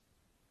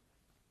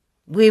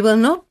We will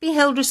not be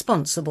held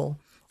responsible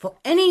for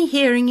any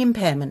hearing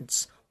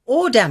impairments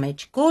or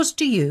damage caused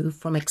to you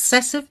from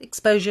excessive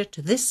exposure to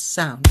this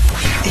sound.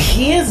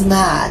 He is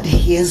mad.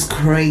 He is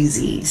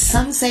crazy.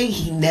 Some say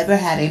he never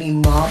had any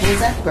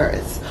marbles at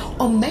birth.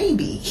 Or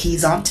maybe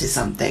he's onto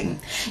something.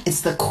 It's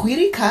the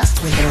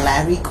Kwirirayi with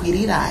Larry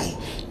Kwirirayi.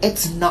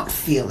 It's not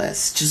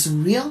fearless, just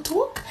real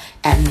talk.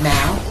 And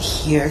now,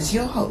 here's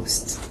your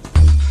host.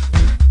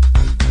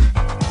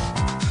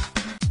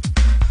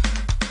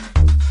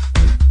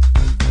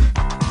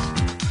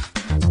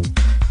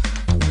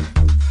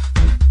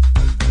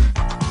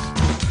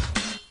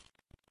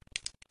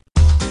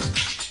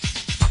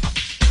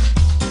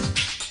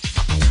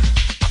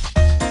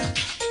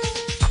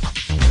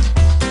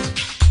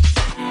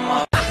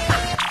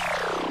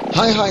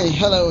 Hi,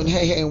 hello, and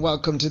hey, and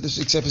welcome to this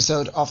week's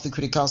episode of the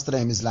Kwirirayi. The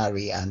name is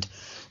Larry, and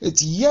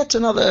it's yet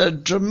another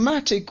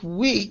dramatic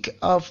week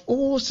of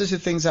all sorts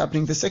of things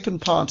happening. The second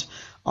part,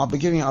 I'll be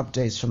giving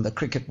updates from the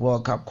Cricket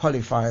World Cup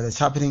qualifier that's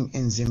happening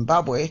in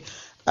Zimbabwe.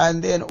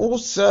 And then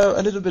also,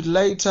 a little bit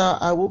later,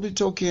 I will be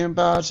talking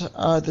about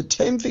the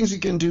 10 things you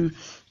can do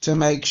to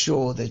make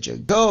sure that your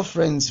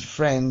girlfriend's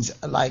friends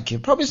like you.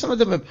 Probably some of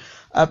them have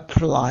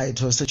applied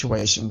to a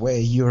situation where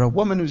you're a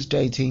woman who's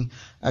dating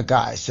a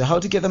guy. So how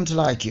to get them to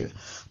like you.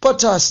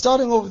 But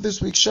starting off with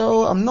this week's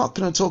show, I'm not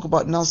going to talk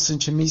about Nelson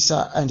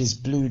Chamisa and his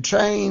blue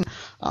train.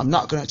 I'm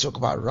not going to talk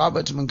about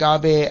Robert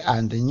Mugabe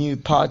and the new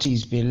party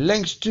he's been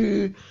linked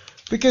to.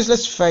 Because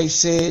let's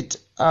face it,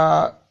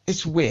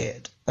 it's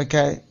weird,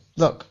 okay?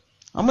 Look,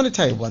 I'm going to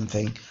tell you one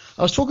thing.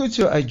 I was talking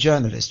to a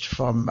journalist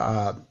from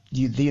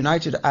the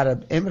United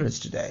Arab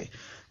Emirates today,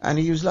 and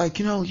he was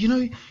like,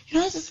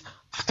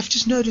 I've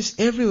just noticed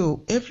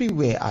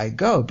everywhere I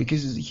go,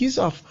 because he's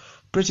of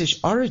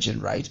British origin,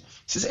 right? He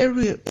says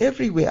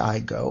everywhere I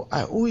go,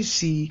 I always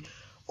see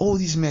all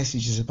these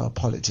messages about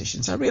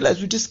politicians. I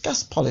realize we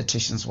discuss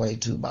politicians way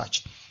too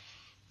much.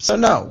 So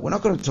no, we're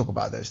not going to talk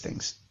about those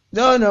things.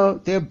 No,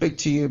 they're big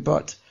to you,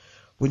 but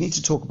we need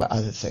to talk about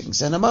other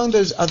things. And among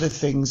those other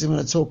things, I'm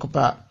going to talk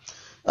about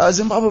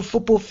Zimbabwe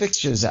football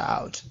fixtures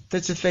are out.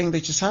 That's a thing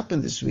that just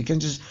happened this week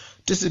and just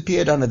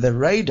disappeared under the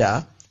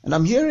radar. And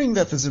I'm hearing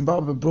that the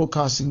Zimbabwe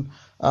Broadcasting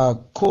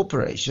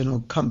Corporation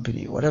or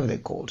company, whatever they're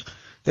called,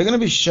 they're going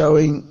to be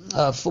showing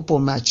football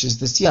matches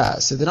this year.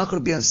 So they're not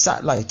going to be on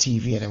satellite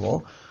TV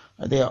anymore.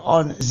 They're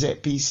on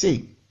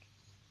ZPC.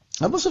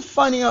 I'm also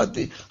finding out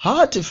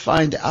hard to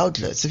find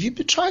outlets. If you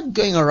tried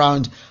going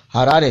around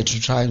Harare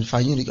to try and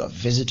find, you got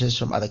visitors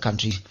from other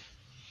countries,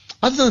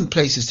 other than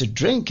places to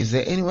drink, is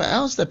there anywhere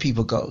else that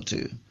people go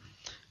to?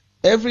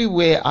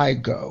 Everywhere I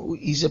go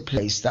is a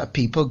place that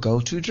people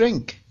go to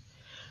drink.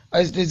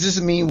 Does this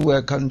mean we're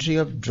a country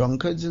of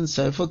drunkards and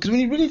so forth? Because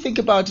when you really think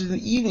about it in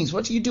the evenings,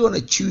 what do you do on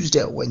a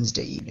Tuesday or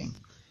Wednesday evening?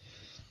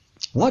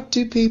 What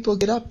do people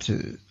get up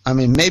to? I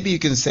mean, maybe you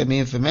can send me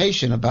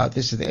information about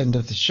this at the end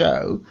of the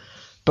show,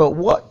 but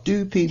what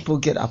do people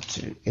get up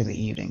to in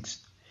the evenings?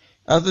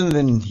 Other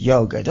than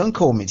yoga. Don't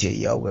call me to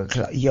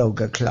a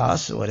yoga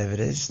class or whatever it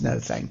is. No,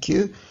 thank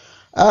you.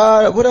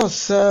 What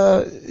else?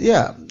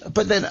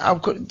 But then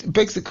it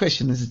begs the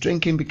question, is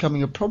drinking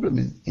becoming a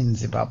problem in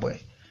Zimbabwe?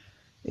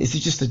 Is it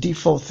just a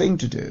default thing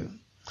to do?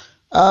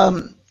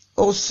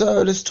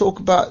 Also, let's talk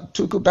about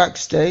Tuku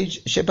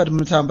Backstage. Shepard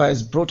Mutamba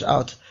has brought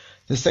out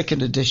the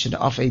second edition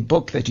of a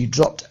book that he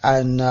dropped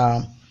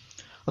a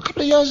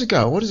couple of years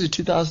ago. What is it,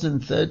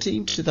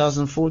 2013,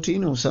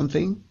 2014 or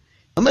something?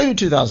 Or maybe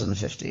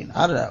 2015.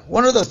 I don't know.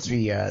 One of those 3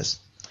 years.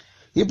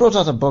 He brought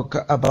out a book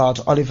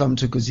about Oliver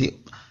Mtukudzi.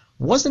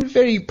 Wasn't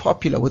very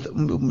popular with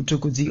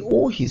Mtukudzi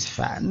or his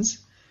fans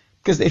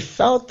because they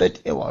felt that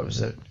it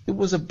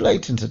was a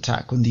blatant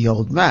attack on the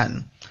old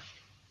man.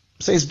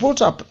 So he's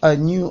brought up a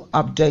new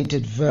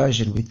updated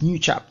version with new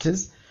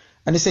chapters,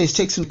 and he says he's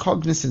taken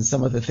cognizance of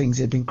some of the things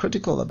he'd been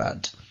critical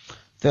about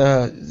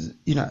the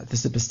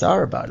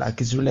superstar about, like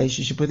his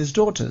relationship with his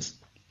daughters.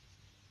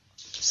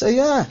 So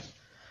yeah.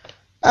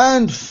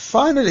 And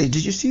finally,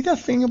 did you see that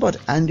thing about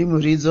Andy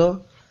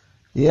Murizo?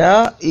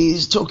 Yeah,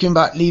 he's talking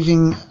about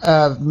leaving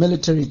a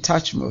military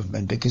touch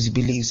movement because he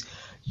believes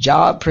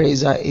Jah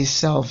Praiser is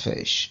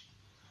selfish.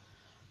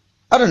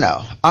 I don't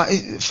know.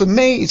 For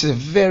me, it's a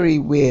very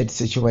weird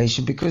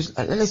situation because,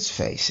 let's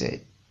face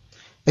it,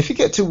 if you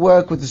get to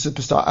work with a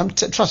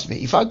superstar, trust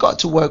me, if I got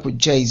to work with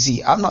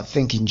Jay-Z, I'm not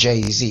thinking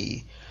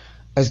Jay-Z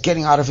as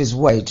getting out of his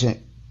way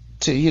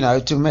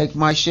to make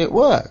my shit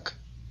work.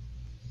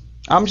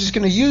 I'm just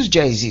going to use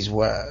Jay-Z's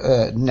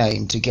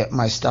name to get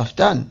my stuff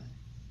done.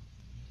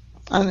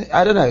 And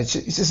I don't know, it's a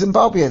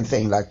Zimbabwean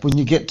thing. Like when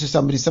you get to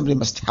somebody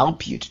must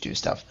help you to do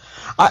stuff.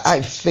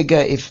 I figure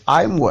if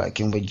I'm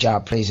working with Jah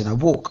Praiser and I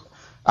walk,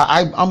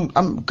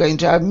 I'm going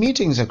to have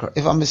meetings.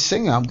 If I'm a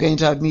singer, I'm going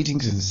to have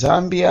meetings in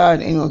Zambia,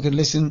 and anyone can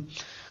listen.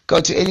 Go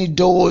to any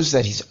doors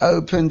that he's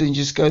opened and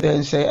just go there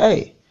and say,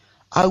 hey,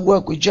 I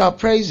work with Jah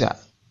Praiser.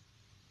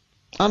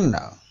 I don't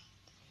know.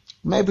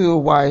 Maybe we're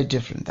wired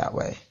different that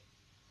way.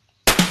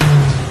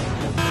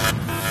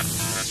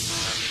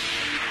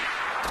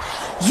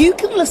 You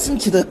can listen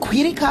to the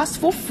Kwiricast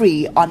for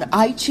free on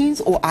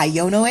iTunes or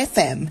Iono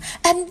FM.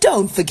 And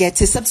don't forget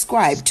to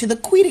subscribe to the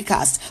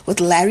Kwiricast with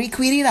Larry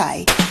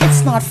Kwirirayi.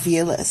 It's not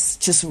fearless,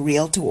 just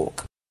real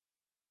talk.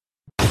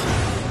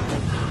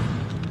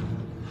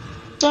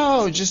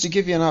 So, just to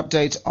give you an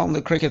update on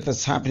the cricket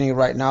that's happening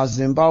right now,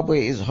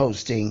 Zimbabwe is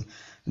hosting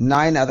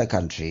 9 other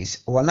countries,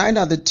 or 9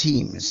 other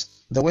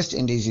teams. The West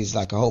Indies is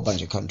like a whole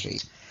bunch of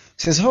countries.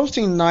 So it's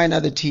hosting 9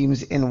 other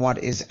teams in what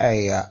is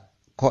a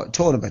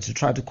tournament to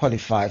try to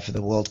qualify for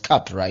the World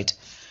Cup, right?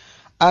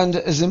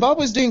 And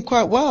Zimbabwe is doing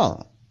quite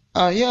well.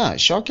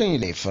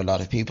 Shockingly for a lot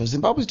of people,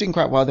 Zimbabwe is doing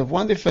quite well. They've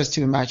won their first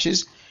 2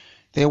 matches.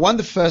 They won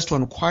the first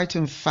one quite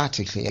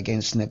emphatically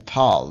against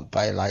Nepal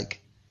by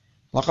like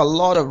a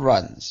lot of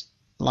runs,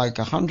 like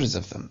hundreds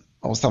of them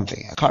or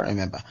something. I can't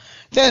remember.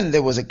 Then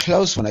there was a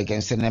close one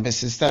against the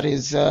nemesis, that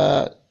is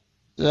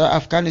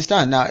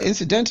Afghanistan. Now,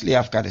 incidentally,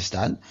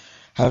 Afghanistan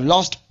have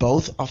lost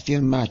both of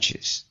their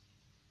matches,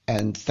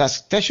 and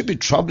that should be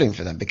troubling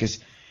for them, because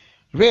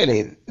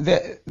really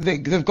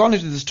they've gone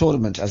into this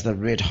tournament as the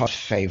red hot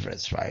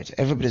favorites, right?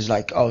 Everybody's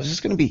like, oh, this is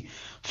going to be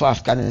for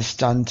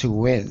Afghanistan to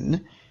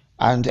win,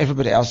 and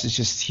everybody else is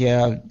just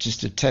here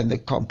just to attend the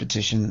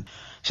competition.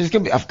 So it's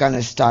going to be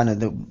Afghanistan and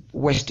the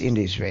West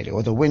Indies, really,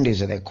 or the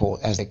Windies as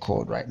they're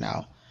called right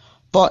now.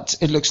 But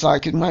it looks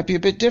like it might be a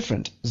bit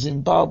different.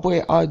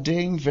 Zimbabwe are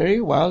doing very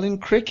well in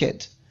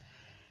cricket.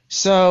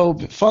 So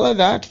follow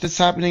that's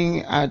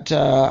happening at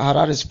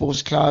Harare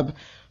Sports Club,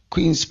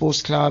 Queen's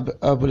Sports Club,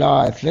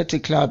 Bulawayo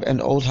Athletic Club,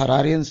 and Old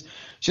Hararians.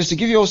 Just to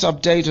give you also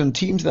update on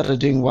teams that are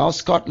doing well,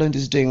 Scotland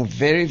is doing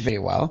very, very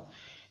well.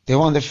 They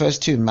won their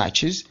first 2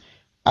 matches.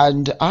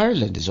 And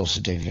Ireland is also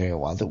doing very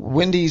well. The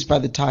Windies, by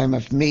the time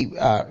of me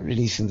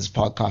releasing this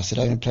podcast, had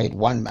only played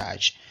 1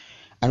 match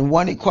and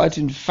won it quite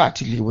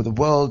emphatically with the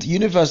world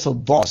universal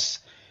boss,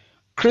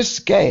 Chris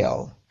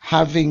Gayle,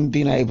 having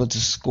been able to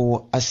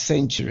score a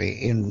century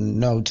in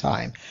no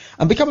time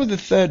and becoming the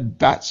 3rd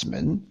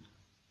batsman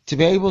to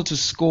be able to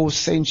score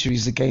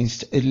centuries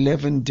against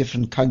 11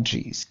 different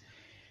countries.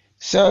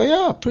 So,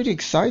 yeah, pretty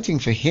exciting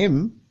for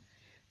him.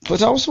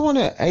 But I also want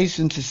to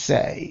hasten to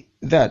say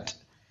that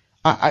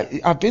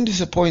I've been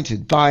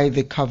disappointed by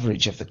the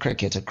coverage of the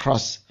cricket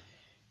across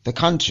the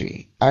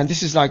country, and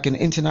this is like an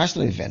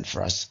international event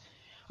for us.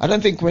 I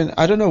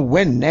don't know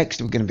when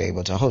next we're going to be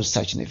able to host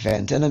such an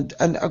event, and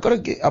I've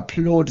got to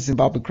applaud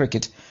Zimbabwe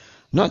cricket,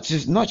 not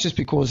just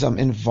because I'm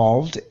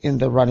involved in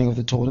the running of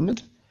the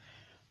tournament,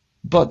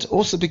 but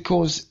also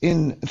because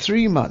in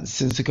 3 months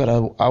since they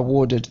got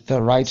awarded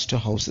the right to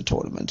host the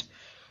tournament,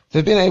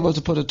 they've been able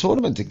to put a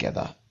tournament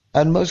together,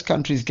 and most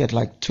countries get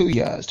like 2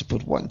 years to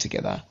put one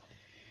together.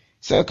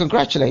 So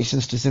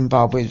congratulations to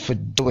Zimbabwe for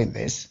doing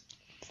this.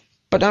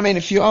 But I mean,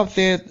 if you're out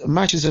there,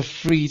 matches are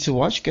free to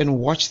watch. Go and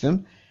watch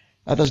them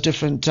at those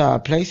different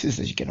places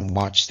that you can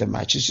watch the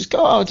matches. Just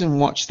go out and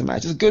watch the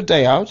matches. It's a good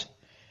day out.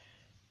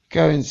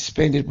 Go and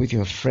spend it with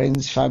your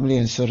friends, family,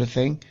 and sort of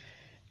thing.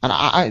 And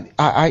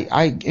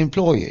I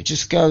implore you,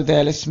 just go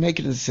there. Let's make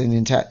it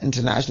an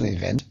international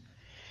event.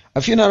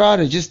 If you're not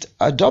out, just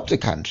adopt a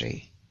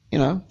country. You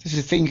know, this is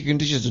a thing you can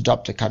do. Just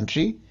adopt a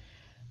country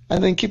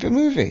and then keep it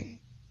moving.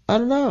 I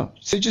don't know.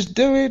 So just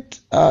do it.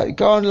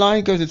 Go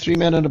online, go to 3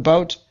 Men on a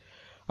Boat,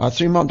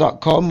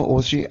 3mom.com,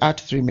 or at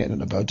 3 Men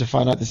on a Boat to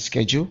find out the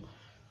schedule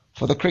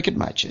for the cricket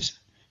matches.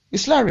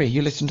 It's Larry.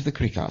 You listen to the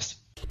Crickcast.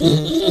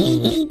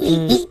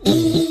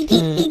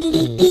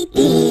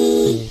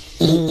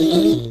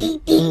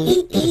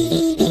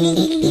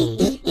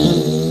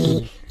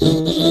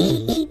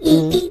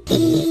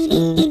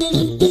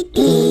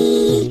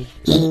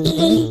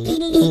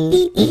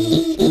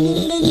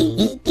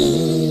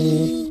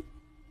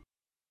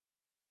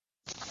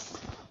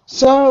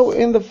 So,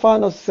 in the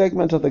final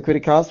segment of the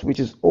Criticast, which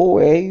is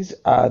always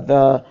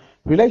the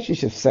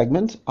relationship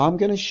segment, I'm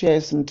going to share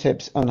some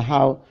tips on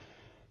how,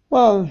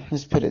 well,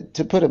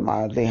 to put it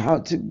mildly, how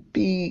to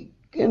be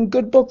in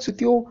good books with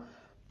your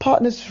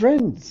partner's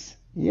friends.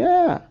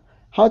 Yeah,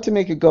 how to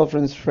make your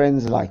girlfriend's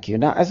friends like you.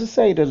 Now, as I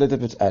said a little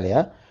bit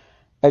earlier,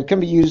 it can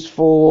be used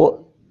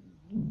for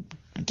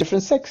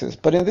different sexes,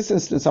 but in this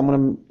instance, I'm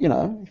going to,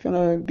 if you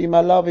want to be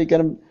my lover, you're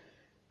going to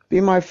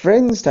be my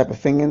friends type of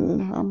thing,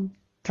 and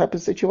type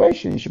of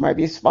situation. She might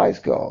be a Spice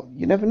Girl.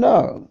 You never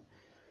know.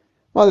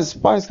 Well, the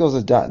Spice Girls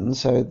are done,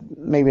 so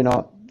maybe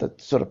not the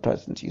sort of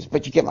person to use,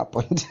 but you get my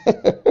point.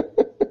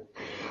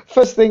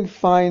 First thing,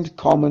 find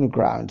common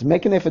ground.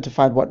 Make an effort to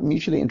find what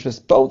mutually interests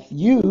both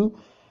you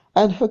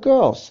and her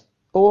girls,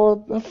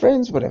 or her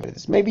friends, whatever it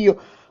is. Maybe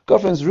your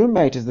girlfriend's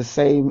roommate is the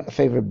same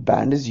favorite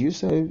band as you,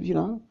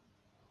 so,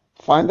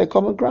 find the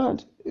common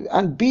ground.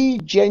 And be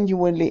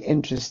genuinely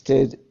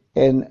interested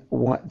in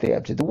what they're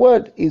up to. The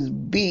word is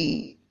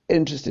be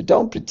interested.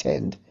 Don't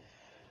pretend.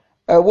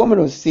 A woman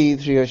will see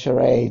through your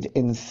charade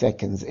in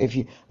seconds. If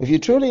you're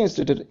truly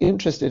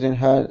interested in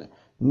her,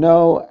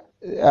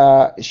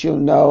 she'll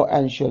know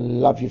and she'll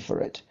love you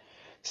for it.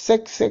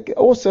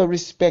 Also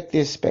respect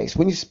their space.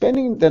 When you're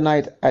spending the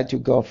night at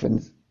your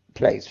girlfriend's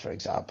place, for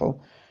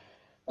example,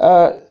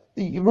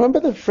 you remember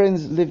that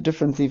friends live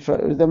differently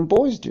than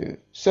boys do.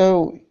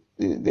 So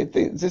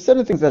there's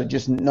certain things that are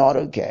just not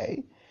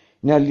okay.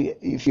 Now,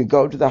 if you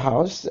go to the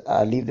house,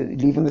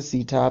 leaving the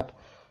seat up,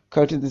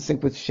 coating the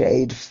sink with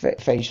shade,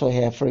 facial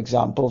hair, for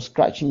example,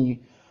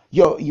 scratching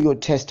your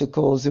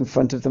testicles in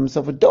front of them,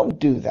 so don't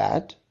do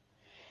that.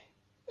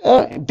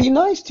 Be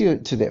nice to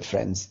their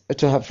friends,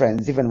 to her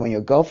friends, even when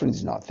your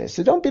girlfriend's not there.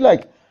 So don't be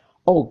like,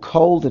 oh,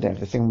 cold and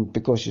everything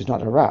because she's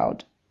not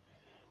around.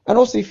 And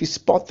also, if you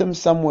spot them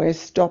somewhere,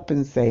 stop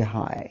and say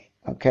hi,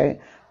 okay?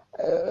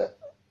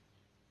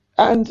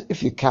 And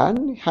if you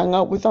can, hang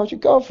out without your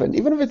girlfriend,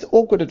 even if it's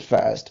awkward at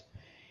first.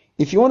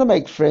 If you want to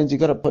make friends, you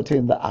got to put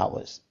in the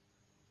hours.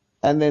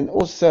 And then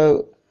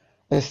also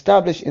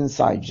establish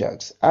inside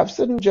jokes. Have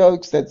certain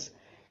jokes that's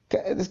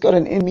got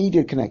an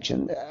immediate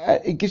connection.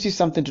 It gives you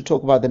something to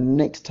talk about the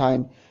next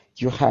time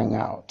you hang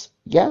out.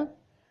 Yeah?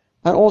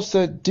 And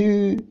also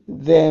do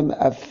them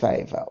a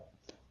favor.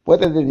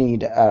 Whether they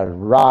need a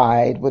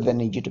ride, whether they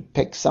need you to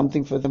pick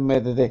something for them,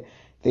 whether they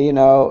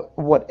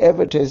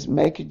whatever it is,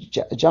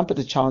 jump at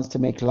the chance to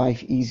make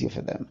life easier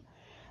for them.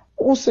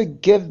 Also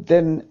give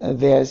them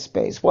their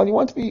space. While you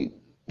want to be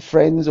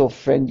friends or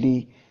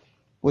friendly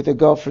with your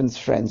girlfriend's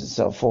friends and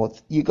so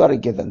forth, you got to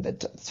give them the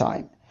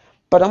time.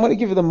 But I'm going to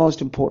give you the most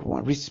important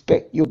one.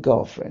 Respect your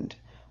girlfriend.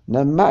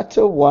 No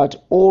matter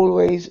what,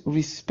 always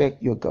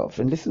respect your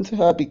girlfriend. Listen to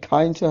her, be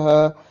kind to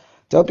her.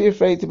 Don't be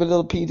afraid to be a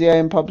little PDA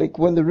in public.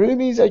 When the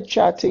roomies are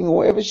chatting, or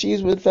wherever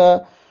she's with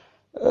her,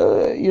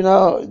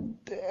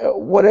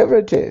 whatever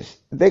it is,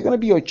 they're going to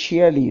be your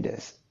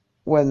cheerleaders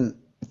when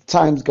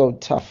times go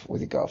tough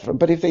with your girlfriend.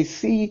 But if they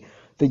see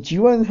that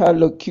you and her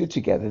look cute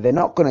together, they're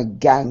not going to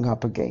gang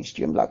up against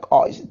you and be like,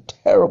 oh, he's a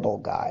terrible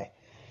guy.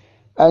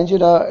 And,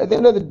 at the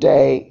end of the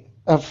day,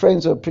 her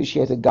friends will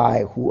appreciate a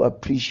guy who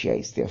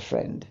appreciates their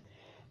friend.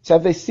 So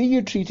if they see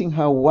you treating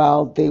her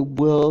well, they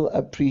will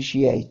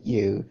appreciate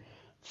you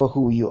for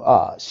who you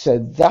are. So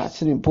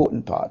that's an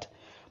important part.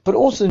 But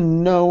also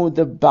know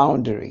the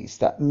boundaries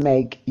that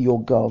make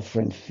your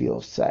girlfriend feel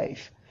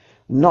safe,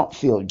 not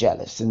feel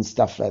jealous and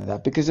stuff like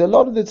that. Because a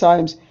lot of the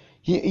times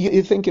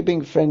you think you're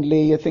being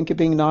friendly, you think you're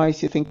being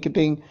nice, you think you're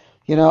being,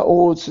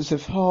 all sorts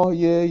of, oh,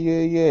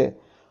 yeah.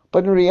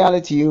 But in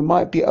reality, you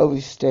might be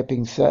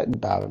overstepping certain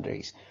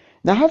boundaries.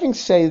 Now, having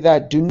said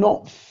that, do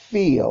not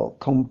feel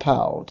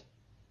compelled.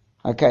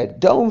 Okay,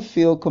 don't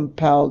feel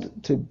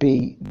compelled to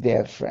be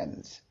their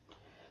friends.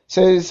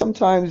 So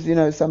sometimes,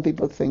 some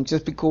people think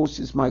just because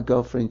it's my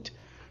girlfriend,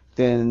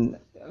 then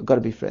I've got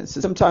to be friends.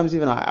 So sometimes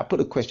even I put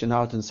a question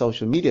out on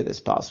social media this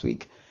past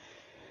week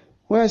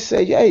where I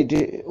say, hey,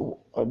 do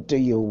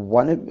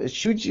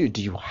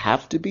you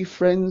have to be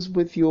friends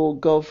with your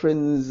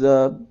girlfriend's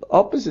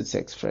opposite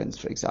sex friends,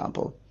 for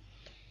example?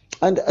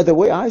 And the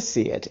way I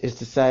see it is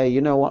to say,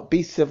 you know what,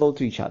 be civil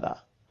to each other.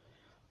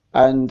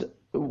 And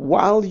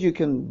while you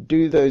can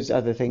do those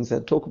other things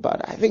that I talk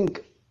about, I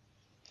think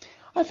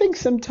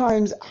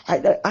sometimes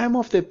I'm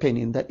of the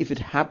opinion that if it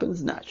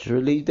happens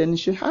naturally, then it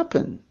should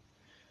happen.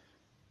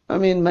 I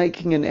mean,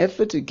 making an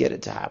effort to get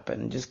it to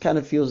happen just kind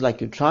of feels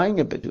like you're trying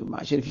a bit too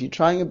much. And if you're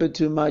trying a bit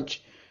too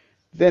much,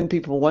 then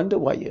people wonder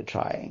why you're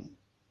trying.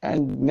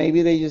 And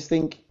maybe they just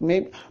think,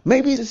 maybe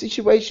it's a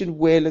situation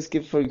where, let's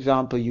give, for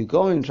example, you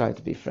go and try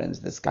to be friends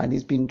with this guy, and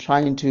he's been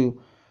trying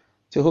to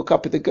hook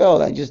up with a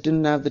girl and just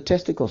didn't have the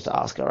testicles to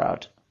ask her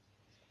out.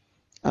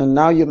 And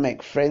now you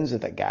make friends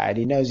with the guy, and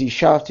he knows he's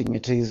shafting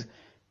you to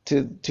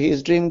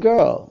his dream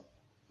girl.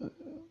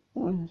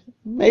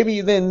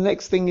 Maybe then the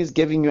next thing is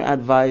giving you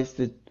advice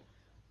that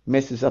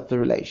messes up the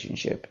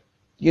relationship.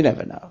 You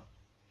never know.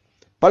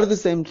 But at the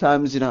same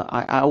time,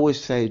 I always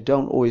say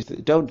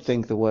don't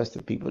think the worst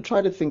of people.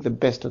 Try to think the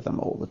best of them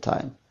all the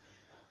time.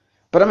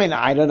 But I mean,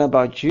 I don't know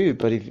about you,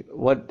 but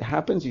what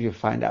happens if you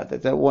find out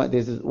that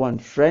there's one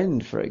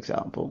friend, for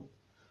example,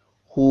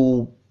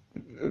 who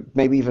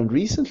maybe even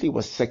recently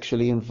was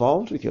sexually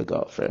involved with your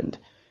girlfriend?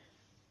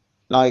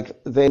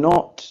 Like they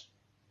never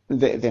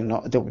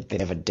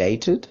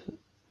dated.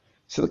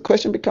 So the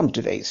question becomes,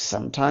 do they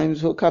sometimes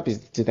hook up?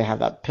 Do they have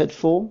that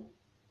pitfall?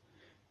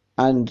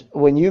 And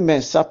when you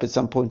mess up at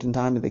some point in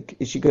time,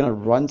 is she going to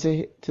run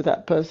to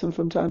that person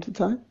from time to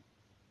time?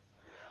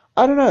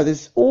 I don't know.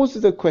 There's all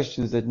sorts of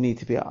questions that need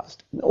to be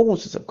asked. All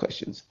sorts of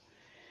questions.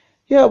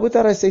 Yeah, with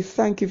that I say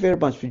thank you very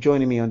much for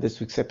joining me on this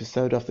week's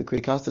episode of the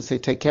Kwirirayi. I say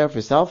take care of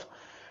yourself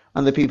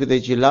and the people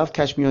that you love.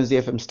 Catch me on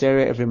ZFM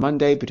Stereo every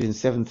Monday between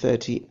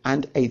 7:30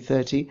 and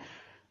 8:30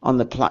 on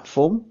the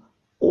platform.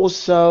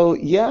 Also,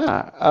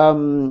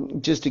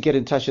 just to get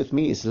in touch with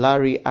me is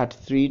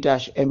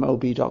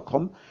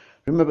larry@3-mob.com.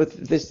 Remember,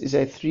 this is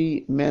a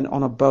 3 Men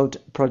on a Boat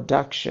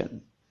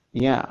production.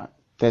 Yeah,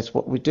 that's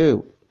what we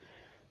do.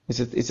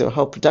 It's a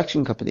whole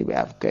production company we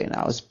have going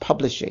now. It's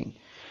publishing.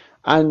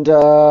 And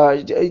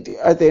at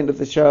the end of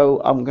the show,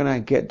 I'm going to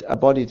get a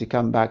body to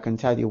come back and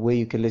tell you where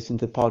you can listen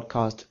to the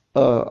podcast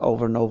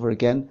over and over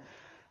again.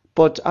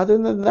 But other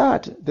than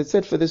that, that's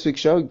it for this week's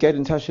show. Get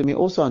in touch with me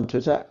also on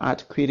Twitter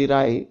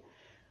 @Kwirirayi,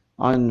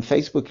 on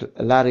Facebook,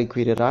 Larry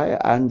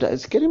Kwirirayi, and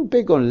it's getting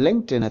big on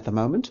LinkedIn at the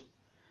moment.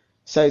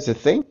 So it's a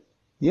thing.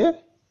 Yeah.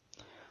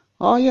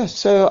 Oh, yeah.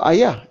 So,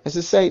 yeah, as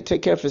I say,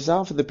 take care of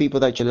yourself and the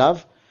people that you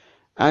love.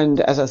 And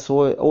as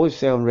always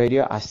say on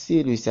radio,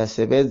 asili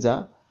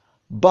siyasebenza.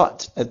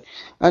 But,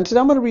 and today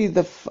I'm going to read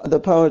the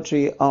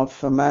poetry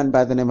of a man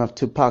by the name of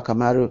Tupac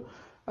Amaru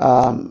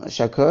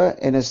Shakur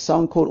in a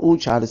song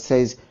called Child. It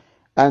says,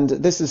 and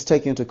this is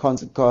taken into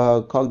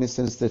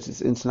cognizance that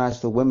it's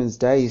International Women's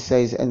Day. He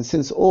says, and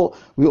since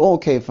we all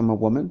came from a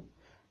woman,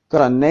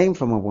 got our name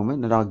from a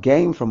woman and our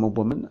game from a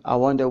woman, I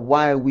wonder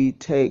why we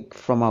take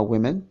from our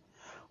women,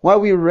 why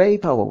we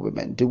rape our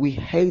women. Do we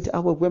hate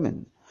our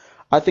women?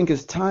 I think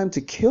it's time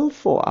to kill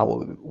for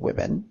our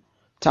women,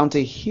 time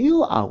to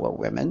heal our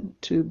women,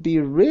 to be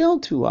real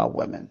to our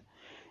women.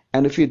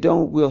 And if you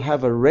don't, we'll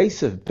have a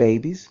race of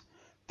babies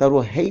that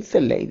will hate the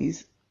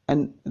ladies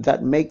and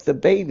that make the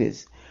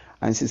babies.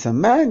 And since a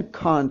man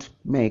can't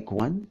make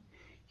one,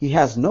 he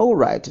has no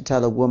right to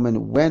tell a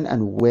woman when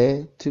and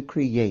where to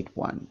create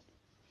one.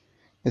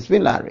 It's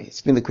been Larry.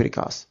 It's been the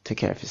Criticast. Take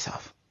care of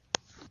yourself.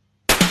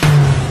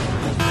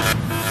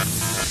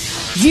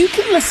 You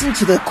can listen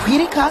to the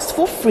Kwirirayi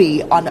for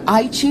free on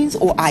iTunes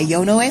or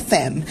Iono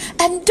FM.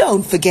 And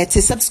don't forget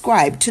to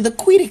subscribe to the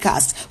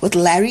Kwirirayi with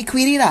Larry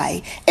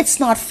Kwirirayi. It's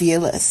not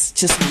fearless,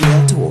 just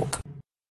real talk.